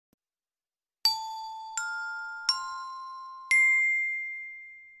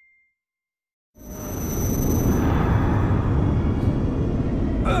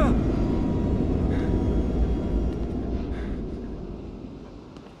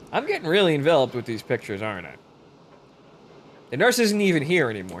I'm getting really enveloped with these pictures, aren't I? The nurse isn't even here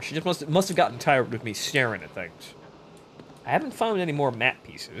anymore. She just must have gotten tired with me staring at things. I haven't found any more map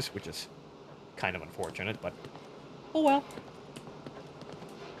pieces, which is kind of unfortunate, but oh well.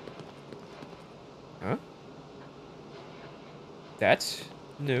 Huh? That's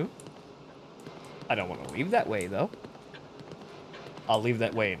new. I don't want to leave that way, though. I'll leave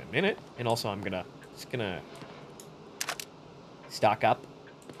that way in a minute, and also I'm just gonna stock up.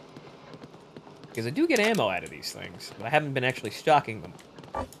 Because I do get ammo out of these things, but I haven't been actually stocking them.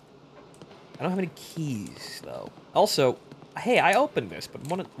 I don't have any keys, though. Also, hey, I opened this, but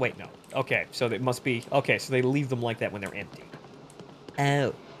wait, no. Okay, so it must be... Okay, so they leave them like that when they're empty.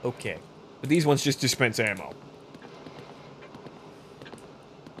 Oh, okay. But these ones just dispense ammo.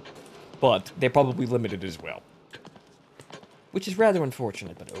 But they're probably limited as well. Which is rather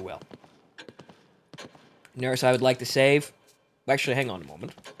unfortunate, but oh well. Nurse, I would like to save. Actually, hang on a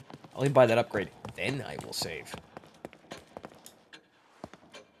moment. I'll buy that upgrade, then I will save.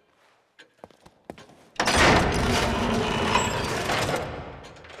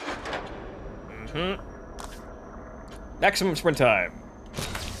 Maximum sprint time.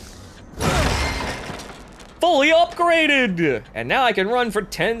 Fully upgraded! And now I can run for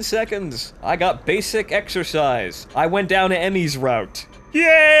 10 seconds. I got basic exercise. I went down to Emmy's route.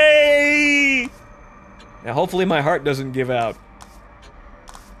 Yay! Now hopefully my heart doesn't give out.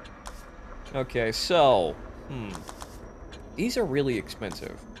 Okay, so... These are really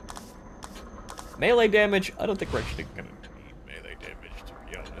expensive. Melee damage, I don't think we're actually gonna need melee damage, to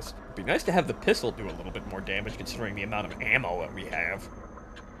be honest. It'd be nice to have the pistol do a little bit more damage, considering the amount of ammo that we have.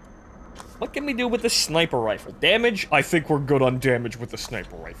 What can we do with the sniper rifle? Damage? I think we're good on damage with the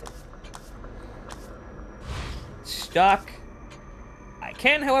sniper rifle. Stock. I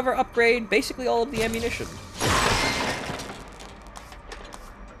can, however, upgrade basically all of the ammunition.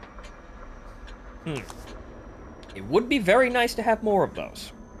 It would be very nice to have more of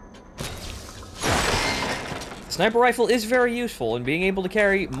those. The sniper rifle is very useful, and being able to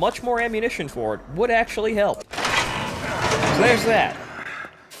carry much more ammunition for it would actually help. So there's that.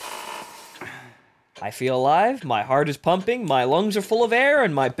 I feel alive, my heart is pumping, my lungs are full of air,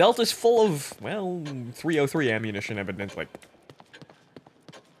 and my belt is full of, well, 303 ammunition, evidently.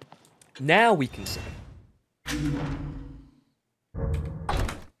 Now we can save.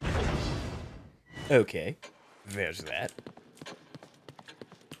 Okay, there's that.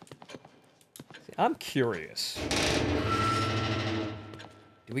 See, I'm curious.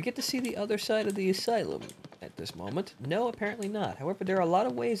 Do we get to see the other side of the asylum at this moment? No, apparently not. However, there are a lot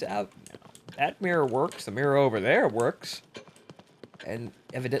of ways out now. That mirror works, the mirror over there works. And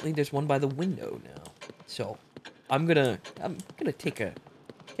evidently there's one by the window now. So, I'm gonna take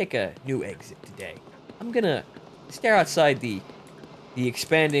a new exit today. I'm gonna stare outside the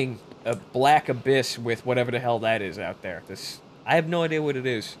expanding black abyss with whatever the hell that is out there. I have no idea what it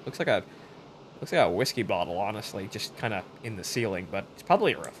is. Looks like a whiskey bottle, honestly, just kind of in the ceiling, but it's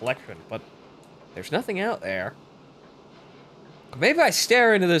probably a reflection, but there's nothing out there. Maybe if I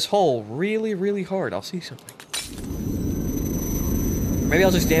stare into this hole really, really hard, I'll see something. Maybe I'll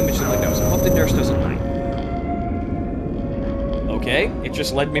just damage the windows. I hope the nurse doesn't mind. Okay, it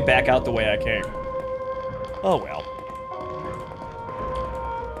just led me back out the way I came. Oh well.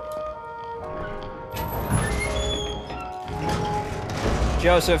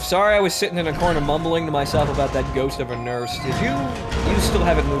 Joseph, sorry I was sitting in a corner mumbling to myself about that ghost of a nurse. You still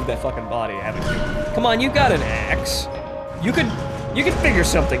haven't moved that fucking body, haven't you? Come on, you got an axe. You could figure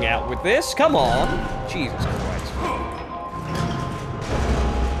something out with this. Come on. Jesus Christ.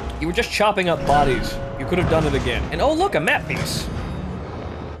 You were just chopping up bodies. You could have done it again. And oh look, a map piece.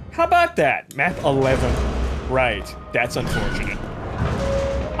 How about that? Map 11. Right. That's unfortunate.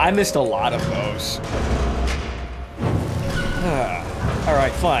 I missed a lot of those.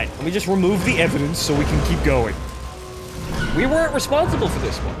 Alright, fine. Let me just remove the evidence so we can keep going. We weren't responsible for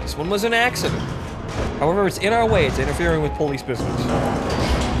this one. This one was an accident. However, it's in our way. It's interfering with police business.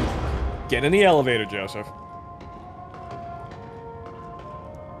 Get in the elevator, Joseph.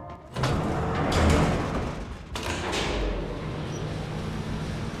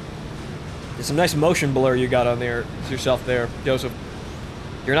 There's some nice motion blur you got on there. It's yourself there, Joseph.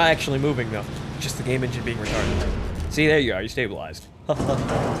 You're not actually moving, though. It's just the game engine being retarded. See, there you are. You stabilized. I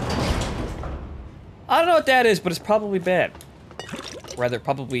don't know what that is, but it's probably bad. Rather,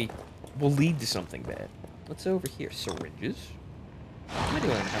 probably will lead to something bad. What's over here? Syringes? What am I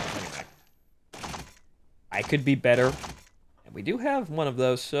doing? Anyway. I could be better. And we do have one of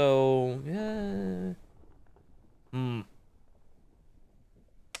those, so...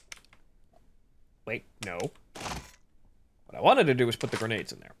 Wait, no. What I I wanted to do was put the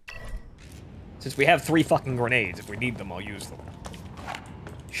grenades in there. Since we have 3 fucking grenades, if we need them, I'll use them.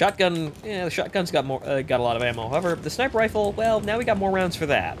 Shotgun, yeah, the shotgun's got a lot of ammo. However, the sniper rifle, well, now we got more rounds for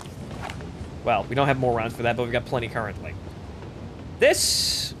that. Well, we don't have more rounds for that, but we've got plenty currently.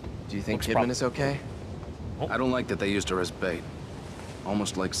 This... Do you think Kidman is okay? Oh. I don't like that they used her as bait.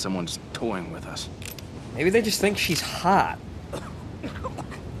 Almost like someone's toying with us. Maybe they just think she's hot.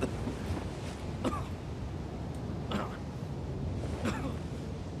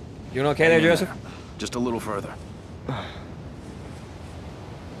 You doing okay there, Joseph? Just a little further. I'm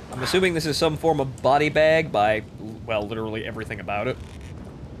assuming this is some form of body bag by, well, literally everything about it.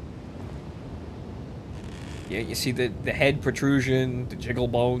 Yeah, you see the head protrusion, the jiggle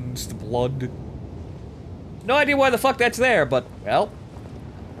bones, the blood. No idea why the fuck that's there, but, well,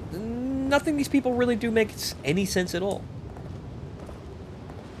 nothing these people really do makes any sense at all.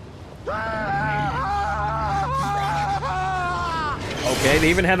 Okay, they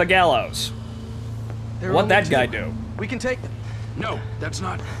even have a gallows. What'd that guy do? We can take them. No, that's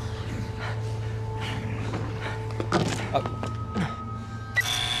not...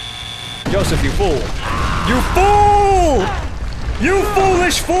 Joseph, you fool! You fool! You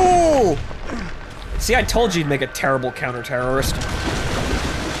foolish fool! See, I told you you'd make a terrible counter-terrorist.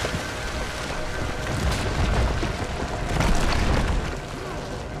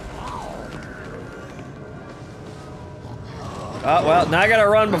 Oh, well, now I gotta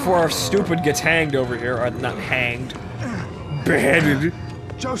run before stupid gets hanged over here. Or, not hanged. Beheaded.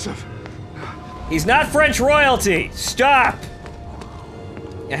 Joseph! He's not French royalty! Stop!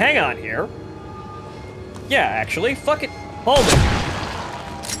 Yeah, hang on here. Yeah, actually, fuck it. Hold it.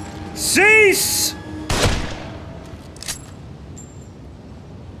 Cease!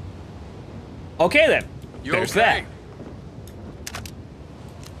 Okay then. There's okay? that.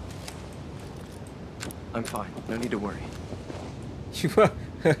 I'm fine. No need to worry.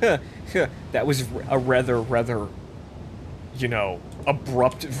 That was a rather, you know,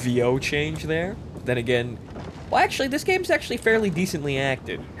 abrupt VO change there. Then again, well, actually, this game's actually fairly decently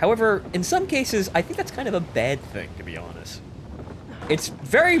acted. However, in some cases, I think that's kind of a bad thing, to be honest. It's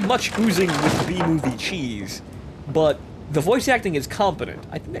very much oozing with B-movie cheese, but the voice acting is competent.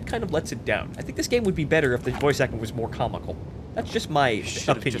 I think that kind of lets it down. I think this game would be better if the voice acting was more comical. That's just my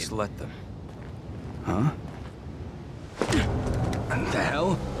opinion. Just let them. Huh? What the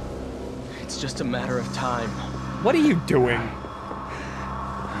hell? It's just a matter of time. What are you doing?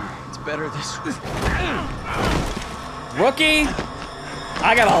 It's better this way. Rookie!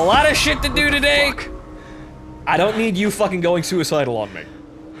 I got a lot of shit to do today. Fuck. I don't need you fucking going suicidal on me.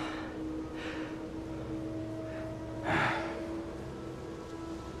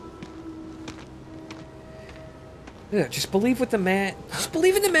 Yeah, just believe with the man. Just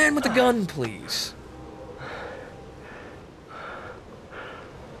believe in the man with the gun, please.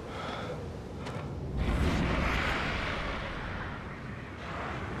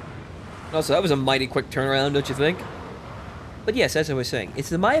 Also, that was a mighty quick turnaround, don't you think? But yes, as I was saying,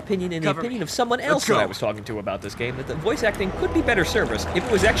 it's my opinion and the opinion of someone else that I was talking to about this game that the voice acting could be better serviced if it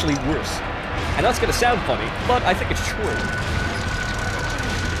was actually worse. I know it's gonna sound funny, but I think it's true.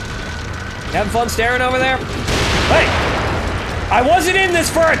 You having fun staring over there? Hey! I wasn't in this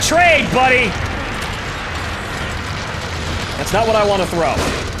for a trade, buddy! That's not what I want to throw.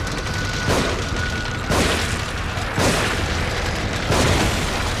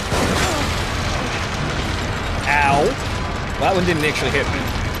 Ow. Well, that one didn't actually hit me.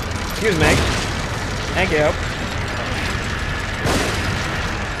 Excuse me. Thank you.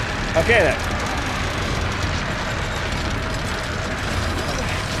 Okay then.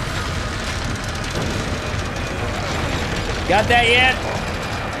 Got that yet?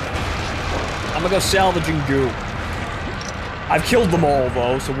 I'm gonna go salvaging goo. I've killed them all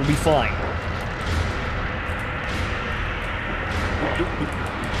though, so we'll be fine.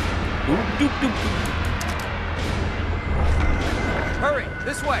 Hurry,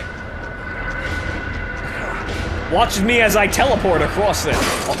 this way. Watch me as I teleport across this.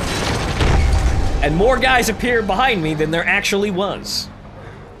 And more guys appear behind me than there actually was.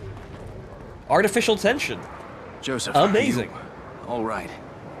 Artificial tension. Joseph, amazing. All right.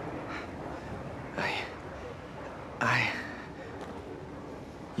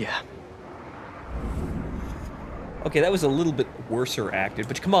 Yeah. Okay, that was a little bit worser acted,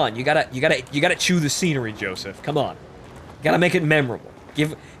 but come on, you gotta chew the scenery, Joseph. Come on. You gotta make it memorable.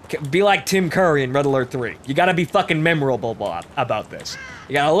 Be like Tim Curry in Red Alert 3. You gotta be fucking memorable about this.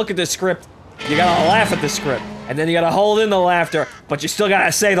 You gotta look at the script, you gotta laugh at the script, and then you gotta hold in the laughter, but you still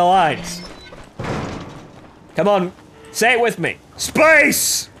gotta say the lines. Come on, say it with me.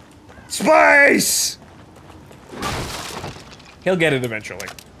 Space! Space! He'll get it eventually.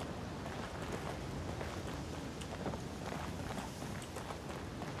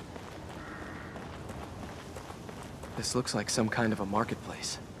 This looks like some kind of a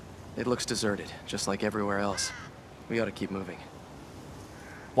marketplace. It looks deserted, just like everywhere else. We ought to keep moving.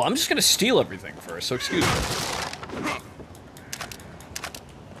 Well, I'm just gonna steal everything first, so excuse me.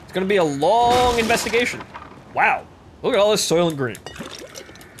 It's gonna be a long investigation. Wow. Look at all this soil and green.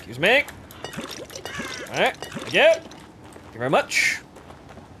 Excuse me. Alright, thank you. Thank you very much.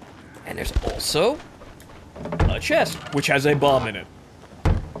 And there's also a chest, which has a bomb in it.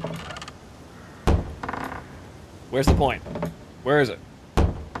 Where's the point? Where is it?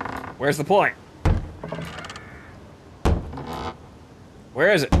 Where's the point?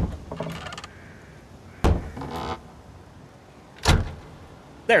 Where is it?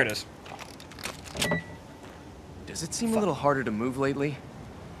 There it is. Does it seem a little harder to move lately?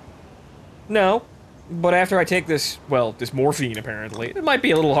 No, but after I take this, well, this morphine apparently, it might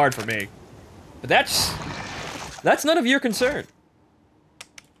be a little hard for me. But that's none of your concern.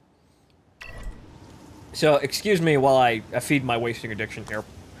 So, excuse me while I feed my wasting addiction here.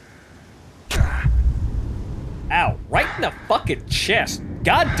 Ow, right in the fucking chest.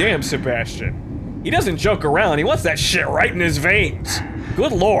 Goddamn, Sebastian. He doesn't joke around, he wants that shit right in his veins.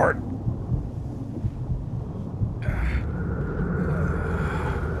 Good lord.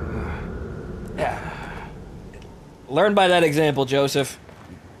 Learn by that example, Joseph.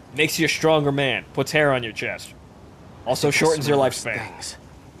 Makes you a stronger man. Puts hair on your chest. Also shortens your lifespan. Things.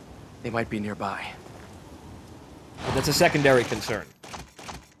 They might be nearby. But that's a secondary concern.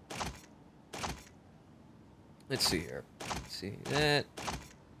 Let's see here. Let's see that.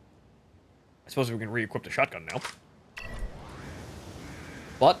 I suppose we can re-equip the shotgun now.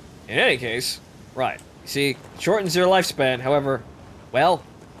 But, in any case, right. You see, shortens your lifespan, however, well,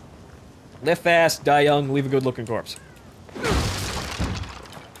 live fast, die young, leave a good-looking corpse.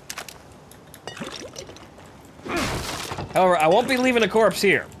 However, I won't be leaving a corpse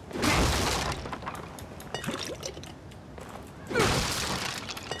here.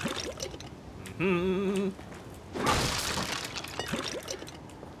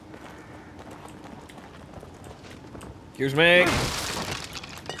 Excuse me.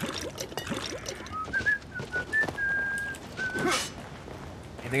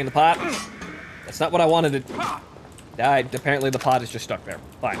 Anything in the pot? That's not what I wanted to... apparently the pot is just stuck there.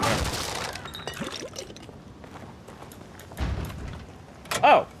 Fine, whatever.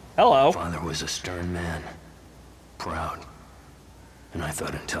 Oh, hello. Father was a stern man, proud, and I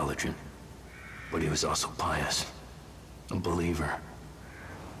thought intelligent, but he was also pious, a believer.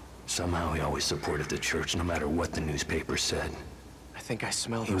 Somehow he always supported the church no matter what the newspaper said. I think I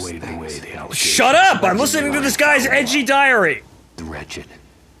smell He those waved away things. the allegations. Shut up! I'm listening to this guy's edgy diary! The wretched,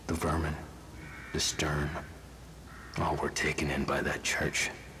 the vermin, the stern, all were taken in by that church.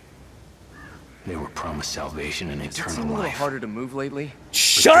 They were promised salvation and Does it eternal seem a little life. harder to move lately?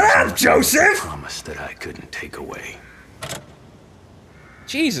 Shut up, Joseph! Promise that I couldn't take away.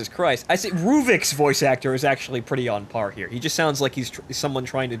 Jesus Christ. I see Ruvik's voice actor is actually pretty on par here. He just sounds like he's someone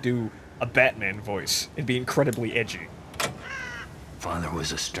trying to do a Batman voice and be incredibly edgy. Father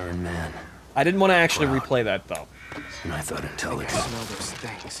was a stern man, I didn't want to actually replay that, though. and I thought I intelligent, smell those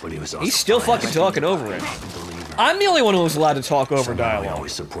things. but he was also He's still pious, fucking talking over it. a believer. I'm the only one who was allowed to talk over Somehow he dialogue.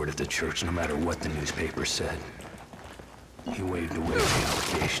 always supported the church no matter what the newspaper said. He waved away the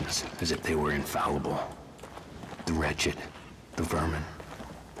allegations as if they were infallible. The wretched, the vermin,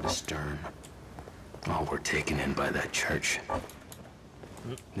 the stern, all were taken in by that church.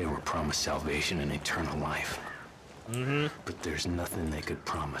 They were promised salvation and eternal life. But there's nothing they could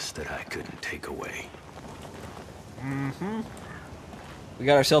promise that I couldn't take away. We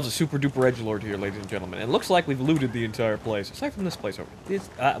got ourselves a super duper edgelord here, ladies and gentlemen. And it looks like we've looted the entire place. Aside from this place over this,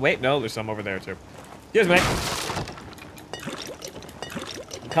 wait, no, there's some over there too. Excuse me.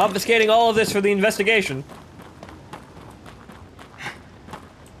 I'm confiscating all of this for the investigation.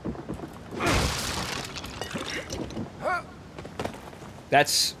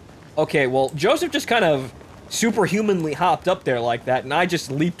 That's... Okay, well, Joseph just kind of superhumanly hopped up there like that, and I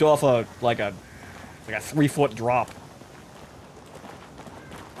just leaped off like a 3-foot drop.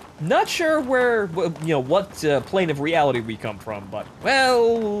 Not sure where, you know, what plane of reality we come from, but,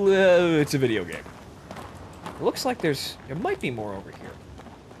 well, it's a video game. It looks like there might be more over here.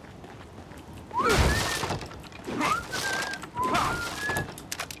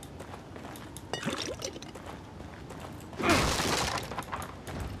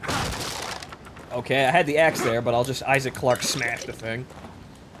 Okay, I had the axe there, but I'll just Isaac Clarke smash the thing.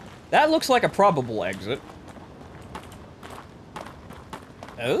 That looks like a probable exit.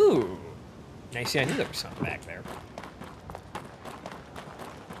 Oh. Nice, yeah, I knew there was something back there.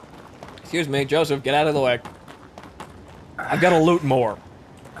 Excuse me, Joseph, get out of the way. I've got to loot more.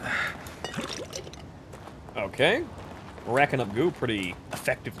 Okay. We're racking up goo pretty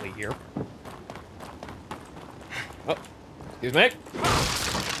effectively here. Oh, excuse me.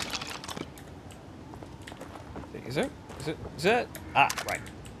 Is it? Ah, right.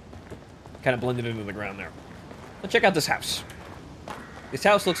 Kind of blended into the ground there. Let's check out this house. This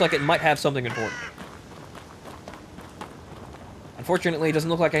house looks like it might have something important. Unfortunately, it doesn't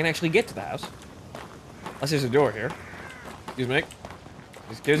look like I can actually get to the house. Unless there's a door here. Excuse me.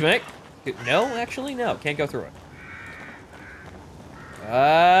 Excuse me. No, actually, no. Can't go through it.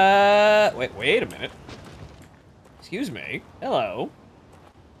 Wait a minute. Excuse me. Hello.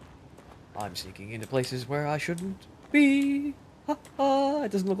 I'm sneaking into places where I shouldn't be. Ha ha.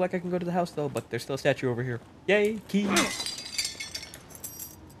 It doesn't look like I can go to the house, though, but there's still a statue over here. Yay, key.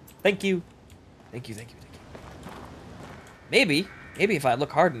 Thank you. Thank you. Maybe if I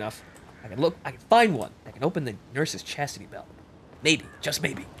look hard enough, I can find one. I can open the nurse's chastity belt. Maybe, just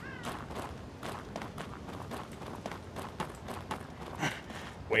maybe.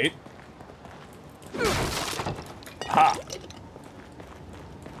 Wait. Ha!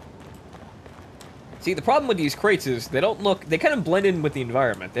 See, the problem with these crates is they kind of blend in with the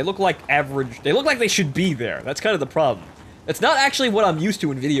environment. They look like average, they look like they should be there. That's kind of the problem. That's not actually what I'm used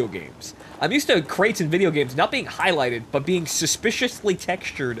to in video games. I'm used to crates in video games not being highlighted, but being suspiciously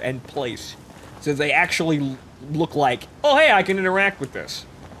textured and placed. So they actually look like, oh hey, I can interact with this.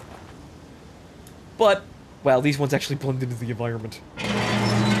 But, well, these ones actually blend into the environment.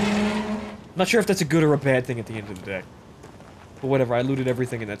 I'm not sure if that's a good or a bad thing at the end of the day. But whatever, I looted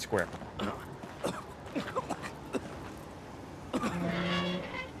everything in that square.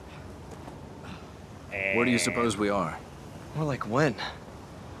 Where do you suppose we are? More like when?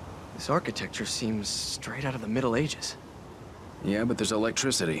 This architecture seems straight out of the Middle Ages. Yeah, but there's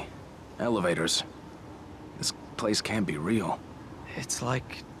electricity. Elevators. This place can't be real. It's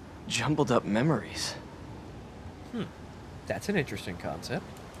like jumbled up memories. That's an interesting concept.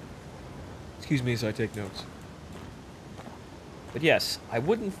 Excuse me as I take notes. But yes, I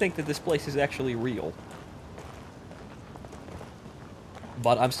wouldn't think that this place is actually real.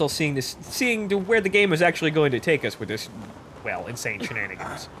 But I'm still seeing to where the game is actually going to take us with this, well, insane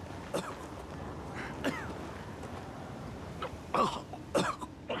shenanigans.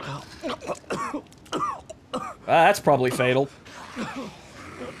 That's probably fatal.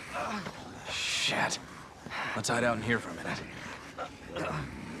 Shit. Let's hide out in here for a minute.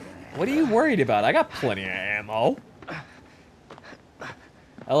 What are you worried about? I got plenty of ammo.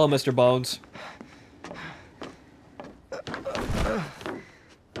 Hello, Mr. Bones.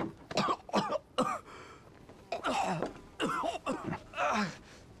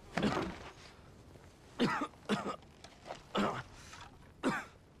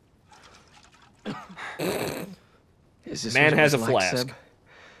 Is this Man what it has a was like, flask. Seb?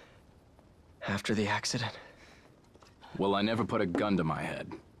 After the accident? Well, I never put a gun to my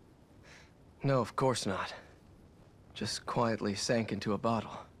head. No, of course not. Just quietly sank into a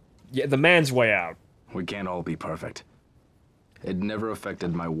bottle. Yeah, the man's way out. We can't all be perfect. It never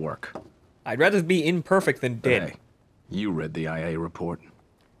affected my work. I'd rather be imperfect than But dead. hey, you read the IA report.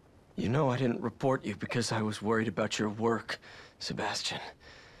 You know I didn't report you because I was worried about your work, Sebastian.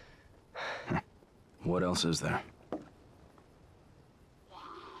 What else is there?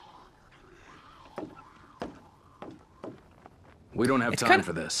 We don't have time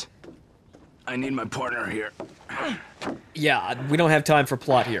for this. I need my partner here. Yeah, we don't have time for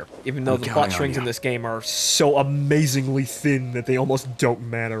plot here, even though I'm the counting plot on strings you. in this game are so amazingly thin that they almost don't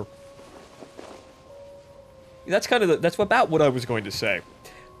matter. That's about what I was going to say.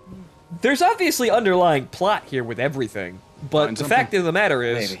 There's obviously underlying plot here with everything, but Find the something? fact of the matter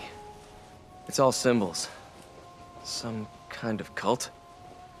is... Maybe. It's all symbols. Some kind of cult.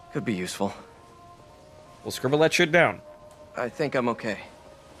 Could be useful. We'll scribble that shit down. I think I'm okay.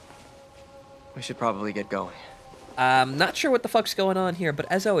 We should probably get going. I'm not sure what the fuck's going on here, but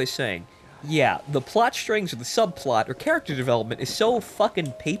as I was saying, yeah, the plot strings or the subplot or character development is so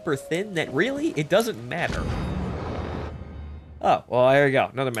fucking paper thin that really, it doesn't matter. Oh, well, there you go.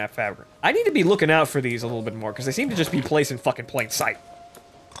 Another map fabric. I need to be looking out for these a little bit more, because they seem to just be placed in fucking plain sight.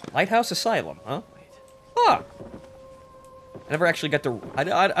 Lighthouse Asylum, huh? Ah! I never actually got to... I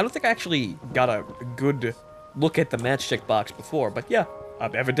don't think I actually got a good look at the matchstick box before, but yeah,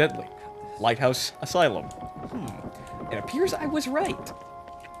 evidently. Lighthouse Asylum. It appears I was right.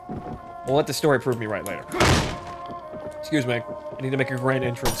 We'll let the story prove me right later. Excuse me. I need to make a grand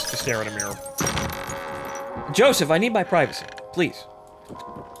entrance to stare at a mirror. Joseph, I need my privacy. Please.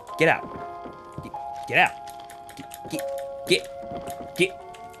 Get out. Get out.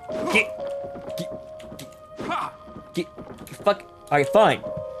 Fuck. Alright, fine.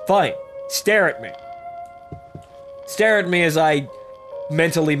 Fine. Stare at me. Stare at me as I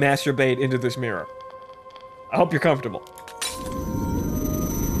mentally masturbate into this mirror. I hope you're comfortable.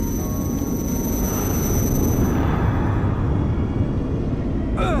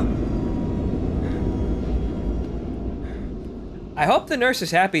 I hope the nurse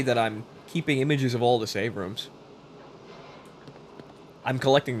is happy that I'm keeping images of all the save rooms. I'm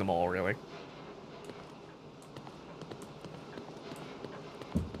collecting them all, really.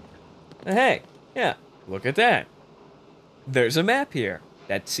 Hey, yeah, look at that. There's a map here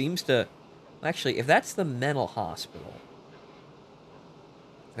that seems to... Actually, if that's the mental hospital,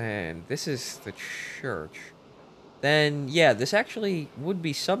 then this is the church. Then, yeah, this actually would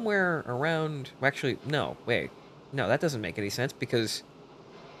be somewhere around... Actually, no, wait. No, that doesn't make any sense, because...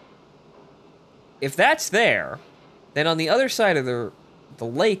 If that's there, then on the other side of the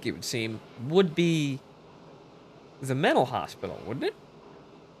lake, it would seem, would be the mental hospital, wouldn't it?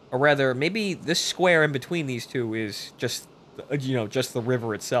 Or rather, maybe this square in between these two is just, you know, just the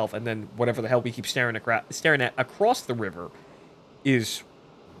river itself, and then whatever the hell we keep staring at across the river is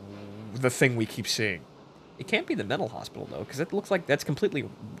the thing we keep seeing. It can't be the mental hospital, though, because it looks like that's completely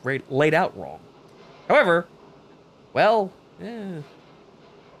laid out wrong. However, well,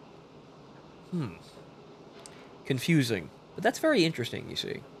 confusing. But that's very interesting, you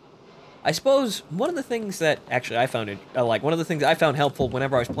see. I suppose one of the things that actually I found one of the things I found helpful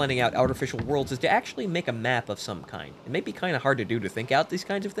whenever I was planning out artificial worlds is to actually make a map of some kind. It may be kind of hard to do to think out these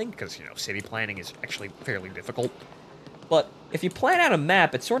kinds of things because, you know, city planning is actually fairly difficult. But if you plan out a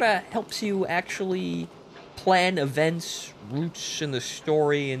map, it sort of helps you actually plan events, routes in the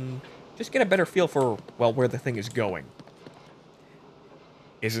story, and just get a better feel for, well, where the thing is going.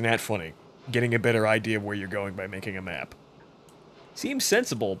 Isn't that funny? Getting a better idea of where you're going by making a map. Seems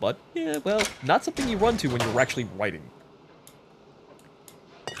sensible, but, yeah, well, not something you run to when you're actually writing.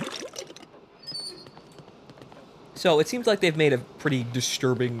 So, it seems like they've made a pretty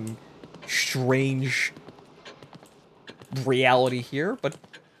disturbing, strange reality here, but,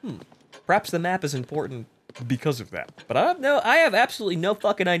 perhaps the map is important because of that. But I have absolutely no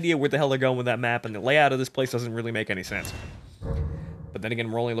fucking idea where the hell they're going with that map, and the layout of this place doesn't really make any sense. But then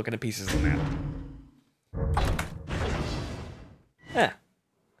again, we're only looking at pieces of the map.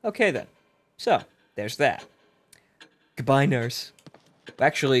 Okay then. So, there's that. Goodbye, nurse.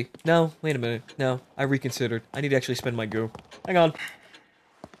 Actually, no, wait a minute. No, I reconsidered. I need to actually spend my goo. Hang on.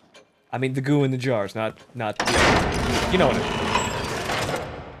 I mean the goo in the jars, not you know what I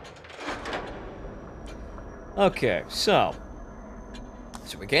mean. Okay, so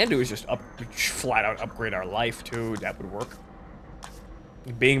what we can do is just flat out upgrade our life too. That would work.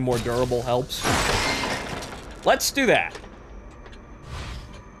 Being more durable helps. Let's do that.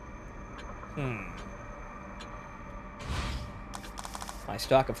 My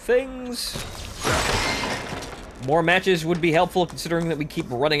stock of things. More matches would be helpful considering that we keep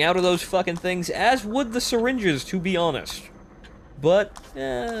running out of those fucking things, as would the syringes, to be honest. But,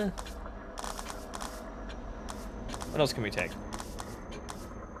 what else can we take?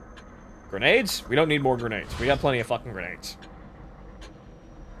 Grenades? We don't need more grenades. We got plenty of fucking grenades.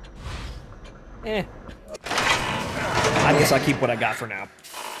 I guess I'll keep what I got for now.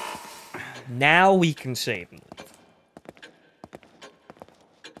 Now we can save and leave.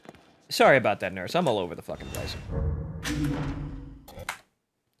 Sorry about that, nurse. I'm all over the fucking place.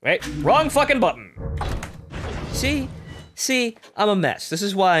 Wait, wrong fucking button. See, I'm a mess. This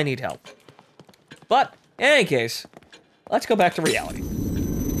is why I need help. But, in any case, let's go back to reality.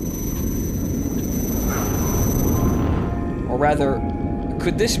 Or rather,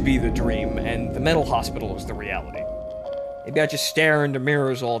 could this be the dream and the mental hospital is the reality? Maybe I just stare into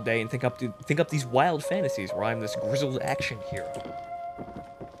mirrors all day and think up these wild fantasies where I'm this grizzled action hero.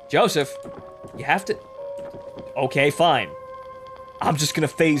 Joseph, you have to... Okay, fine. I'm just gonna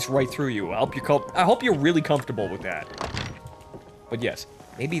phase right through you. I hope you're really comfortable with that. But yes,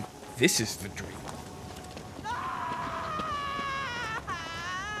 maybe this is the dream.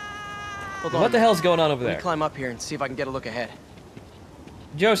 Hold on. What the hell's going on over Let there? me climb up here and see if I can get a look ahead.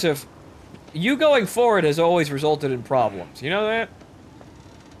 Joseph, you going forward has always resulted in problems. You know that?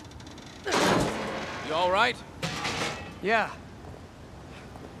 You all right? Yeah.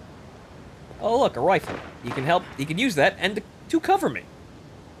 Oh, look, a rifle. You can use that and to cover me.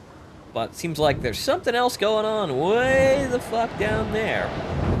 But it seems like there's something else going on way the fuck down there.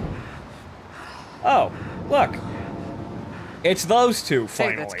 Oh, look. It's those two,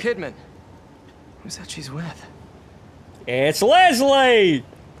 finally. Hey, that's Kidman. Who's that she's with? It's Leslie!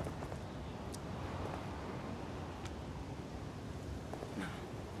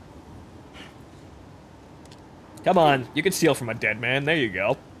 Come on, you can steal from a dead man. There you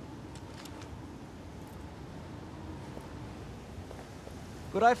go.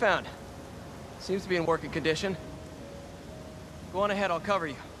 What I found. Seems to be in working condition. Go on ahead, I'll cover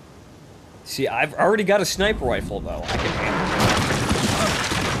you. See, I've already got a sniper rifle, though. I can handle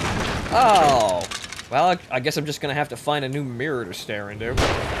it. Oh. Well, I guess I'm just gonna have to find a new mirror to stare into.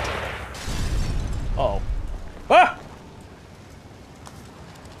 Uh-oh. Ah!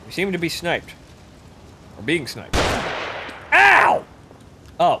 We seem to be sniped. Or being sniped. Ow!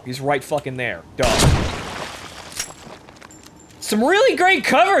 Oh, he's right fucking there. Duh. Some really great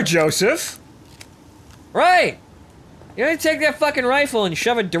cover, Joseph! Right! You gotta take that fucking rifle and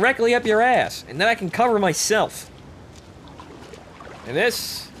shove it directly up your ass, and then I can cover myself. And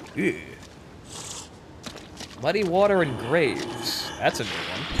this... Ugh. Muddy water and graves. That's a new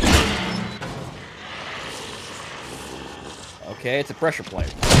one. Okay, it's a pressure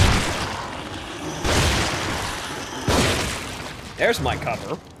plate. There's my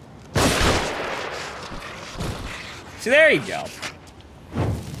cover. See, there you go.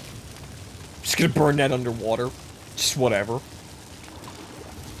 Just gonna burn that underwater. Just whatever.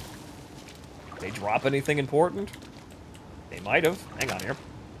 They drop anything important? They might have. Hang on here. Is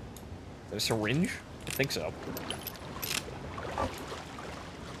that a syringe? I think so.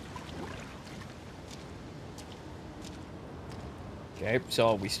 Okay,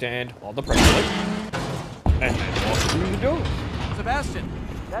 so we stand on the pressure plate. And then walk through the door. Sebastian,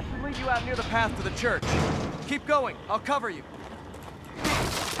 that should lead you out near the path to the church. Keep going, I'll cover you.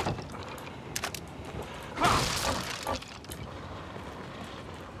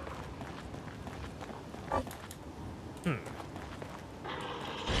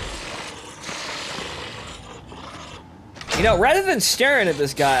 You know, rather than staring at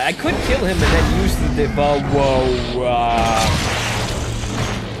this guy, I could kill him and then use the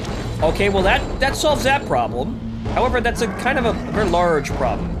okay, well that solves that problem. However, that's a kind of a very large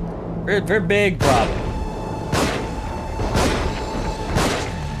problem. Very big problem.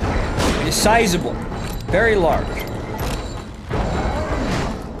 It's sizable. Very large.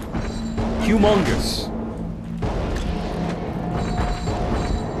 Humongous.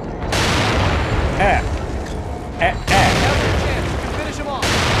 Finish him off.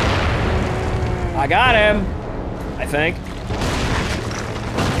 I got him, I think.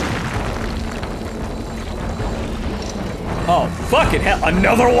 Oh, fucking hell,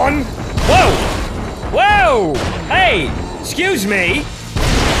 another one? Whoa! Whoa! Hey, excuse me.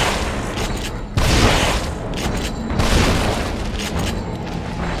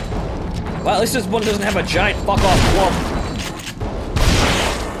 Well, at least this one doesn't have a giant fuck-off club.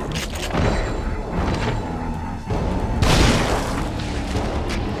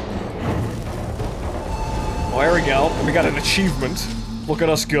 Oh, there we go. We got an achievement. Look at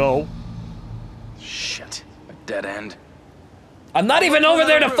us go. Shit. A dead end. I'm not even over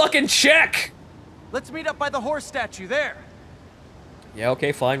there to fucking check! Let's meet up by the horse statue there. Yeah,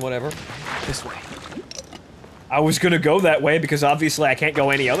 okay, fine, whatever. This way. I was gonna go that way because obviously I can't go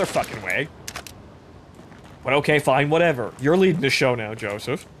any other fucking way. But okay, fine, whatever. You're leading the show now,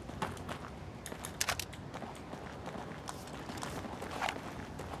 Joseph.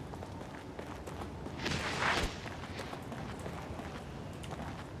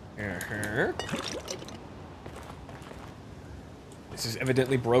 This is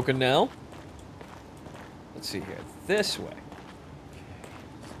evidently broken now. Let's see here. This way.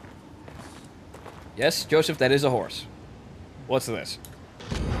 Yes, Joseph, that is a horse. What's this?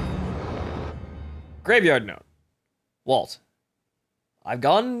 Graveyard note. Walt. I've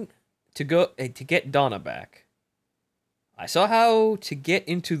gone to get Donna back. I saw how to get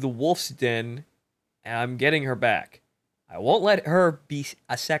into the wolf's den, and I'm getting her back. I won't let her be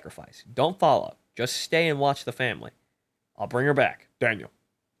a sacrifice. Don't follow. Just stay and watch the family. I'll bring her back. Daniel.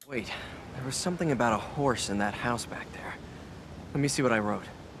 Wait, there was something about a horse in that house back there. Let me see what I wrote.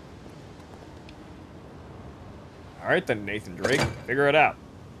 Alright then, Nathan Drake. Figure it out.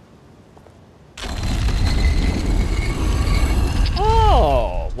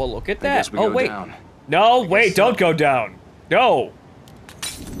 Oh, well look at that. I guess we oh, go wait. down. No, wait, don't go down. No.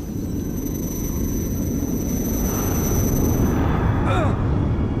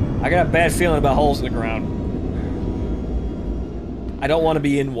 I got a bad feeling about holes in the ground. I don't want to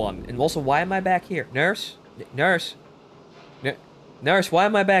be in one. And also, why am I back here? Nurse? Nurse? Nurse, why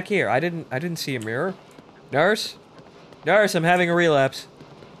am I back here? I didn't see a mirror. Nurse? Nurse, I'm having a relapse.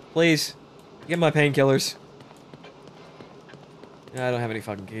 Please, get my painkillers. I don't have any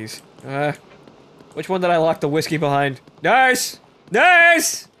fucking keys. Which one did I lock the whiskey behind? Nurse!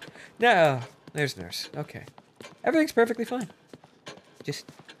 Nurse! No, there's Nurse. Okay. Everything's perfectly fine. Just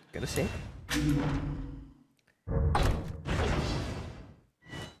gonna say.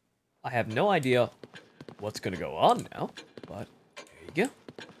 I have no idea what's gonna go on now, but there you go.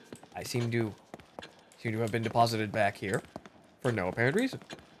 I seem to have been deposited back here for no apparent reason.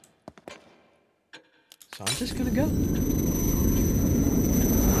 So I'm just gonna go.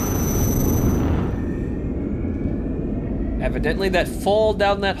 Evidently that fall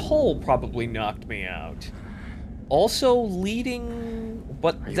down that hole probably knocked me out. Also leading,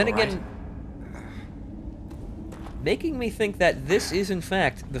 but then again, making me think that this is in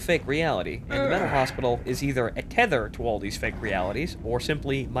fact the fake reality, and the mental hospital is either a tether to all these fake realities, or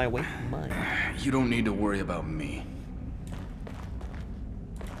simply my waking mind. You don't need to worry about me.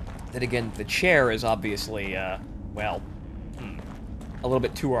 Then again, the chair is obviously, well, a little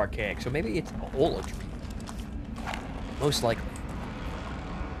bit too archaic, so maybe it's a hologram. Most likely.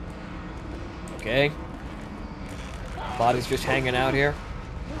 Okay. Body's just hanging out here.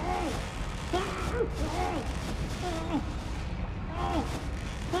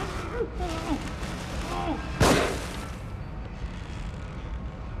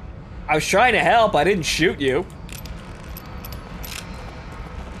 I was trying to help, I didn't shoot you.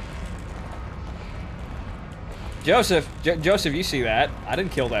 Joseph, Joseph, you see that? I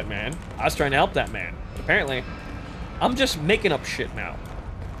didn't kill that man. I was trying to help that man. But apparently, I'm just making up shit now.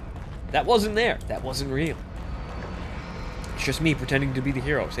 That wasn't there. That wasn't real. It's just me pretending to be the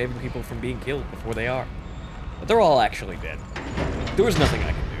hero, saving people from being killed before they are. But they're all actually dead. There was nothing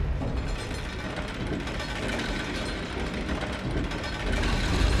I could do.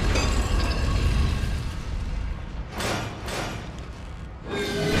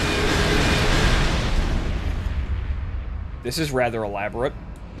 This is rather elaborate.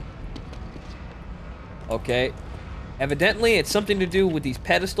 Okay. Evidently, it's something to do with these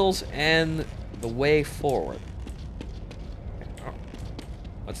pedestals and the way forward. Oh.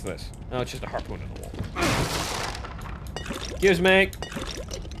 What's this? Oh, it's just a harpoon in the wall. Excuse me.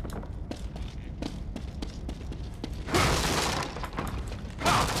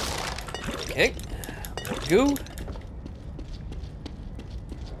 Okay. Goo.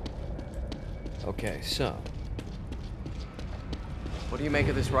 Okay, so. What do you make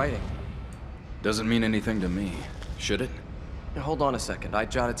of this writing? Doesn't mean anything to me. Should it? Now, hold on a second. I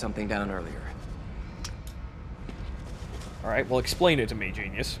jotted something down earlier. Alright, well explain it to me,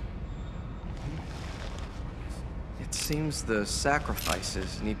 genius. It seems the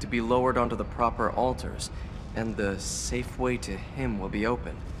sacrifices need to be lowered onto the proper altars, and the safe way to him will be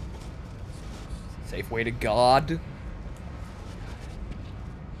open. Safe way to God.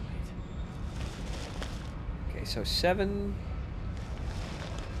 Okay, so 7...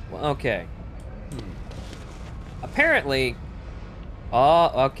 Well, okay. Apparently...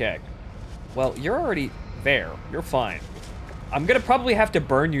 okay. Well, you're already there. You're fine. I'm gonna probably have to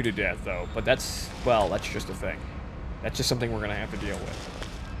burn you to death, though. But that's... Well, that's just a thing. That's just something we're gonna have to deal with.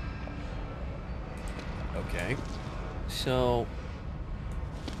 Okay. So...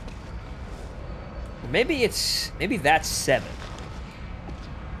 Maybe it's... Maybe that's 7.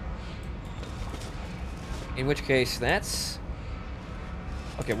 In which case, that's...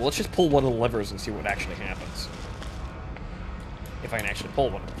 Okay, well, let's just pull one of the levers and see what actually happens. If I can actually pull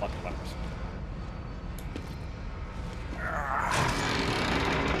one of the fucking levers.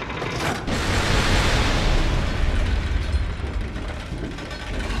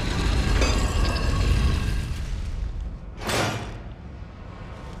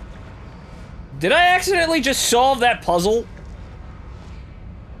 Did I accidentally just solve that puzzle?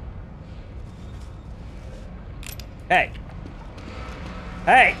 Hey.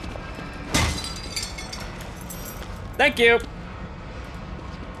 Hey! Thank you!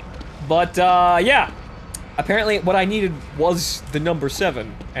 But, yeah. Apparently what I needed was the number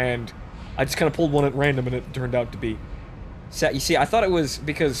 7, and I just kind of pulled one at random and it turned out to be set. You see, I thought it was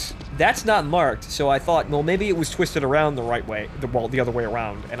because that's not marked, so I thought, well, maybe it was twisted around the right way, the other way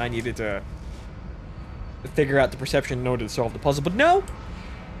around, and I needed to figure out the perception in order to solve the puzzle. But no!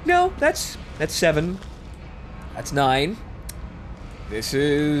 No, that's 7. That's 9. This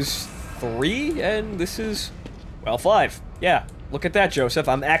is 3, and this is, well, 5. Yeah, look at that, Joseph.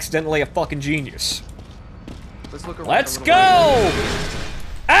 I'm accidentally a fucking genius. Let's look around. Let's go!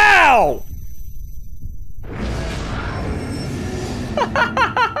 Ow!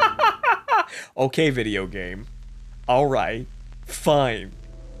 Okay, video game. Alright. Fine.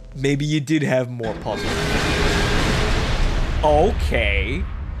 Maybe you did have more puzzles. Okay.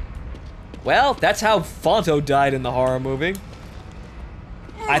 Well, that's how Fonto died in the horror movie.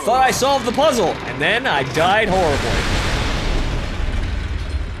 I thought I solved the puzzle, and then I died horribly.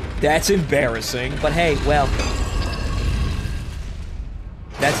 That's embarrassing, but hey, well...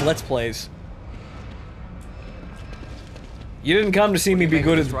 That's Let's Plays. You didn't come to see me be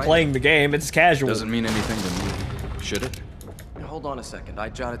good at playing the game. It's casual. Doesn't mean anything to me. Should it? Hold on a second. I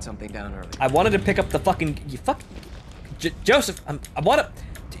jotted something down earlier. I wanted to pick up the fucking... Joseph, I want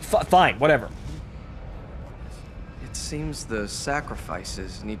to... Fine, whatever. It seems the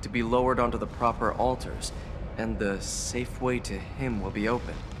sacrifices need to be lowered onto the proper altars, and the safe way to him will be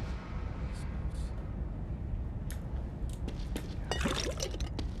open.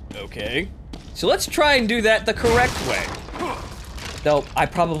 Okay. So let's try and do that the correct way. Though, I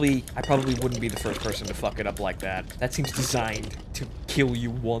probably wouldn't be the first person to fuck it up like that. That seems designed to kill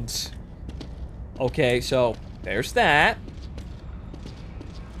you once. Okay, so there's that.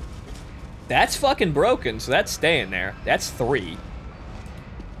 That's fucking broken, so that's staying there. That's 3.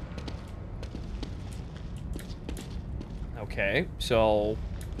 Okay, so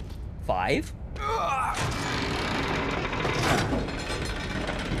 5?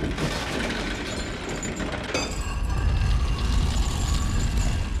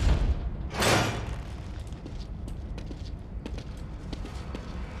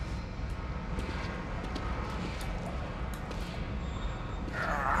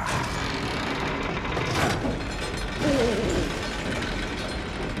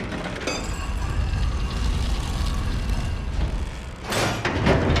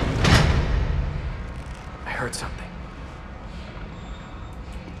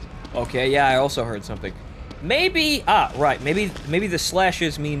 Okay, yeah, I also heard something. Maybe, right, maybe the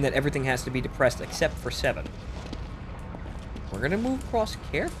slashes mean that everything has to be depressed except for 7. We're gonna move across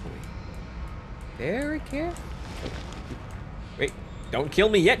carefully. Very carefully. Wait, don't kill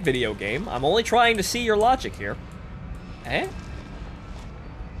me yet, video game. I'm only trying to see your logic here. Eh?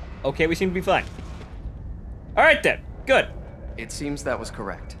 Okay, we seem to be fine. Alright then, good. It seems that was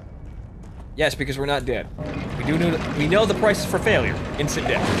correct. Yes, because we're not dead. We know the price for failure. Instant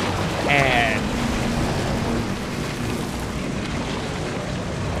death. And...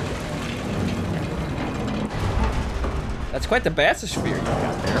 that's quite the bathysphere you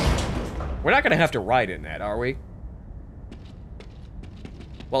got there. We're not gonna have to ride in that, are we?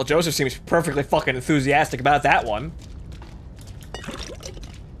 Well, Joseph seems perfectly fucking enthusiastic about that one.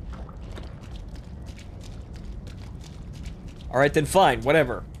 Alright then, fine,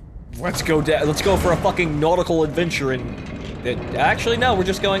 whatever. Let's go for a fucking nautical adventure and... actually, no, we're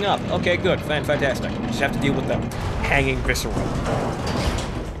just going up. Okay, good, fantastic. Just have to deal with them hanging visceral.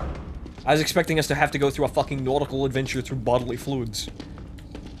 I was expecting us to have to go through a fucking nautical adventure through bodily fluids.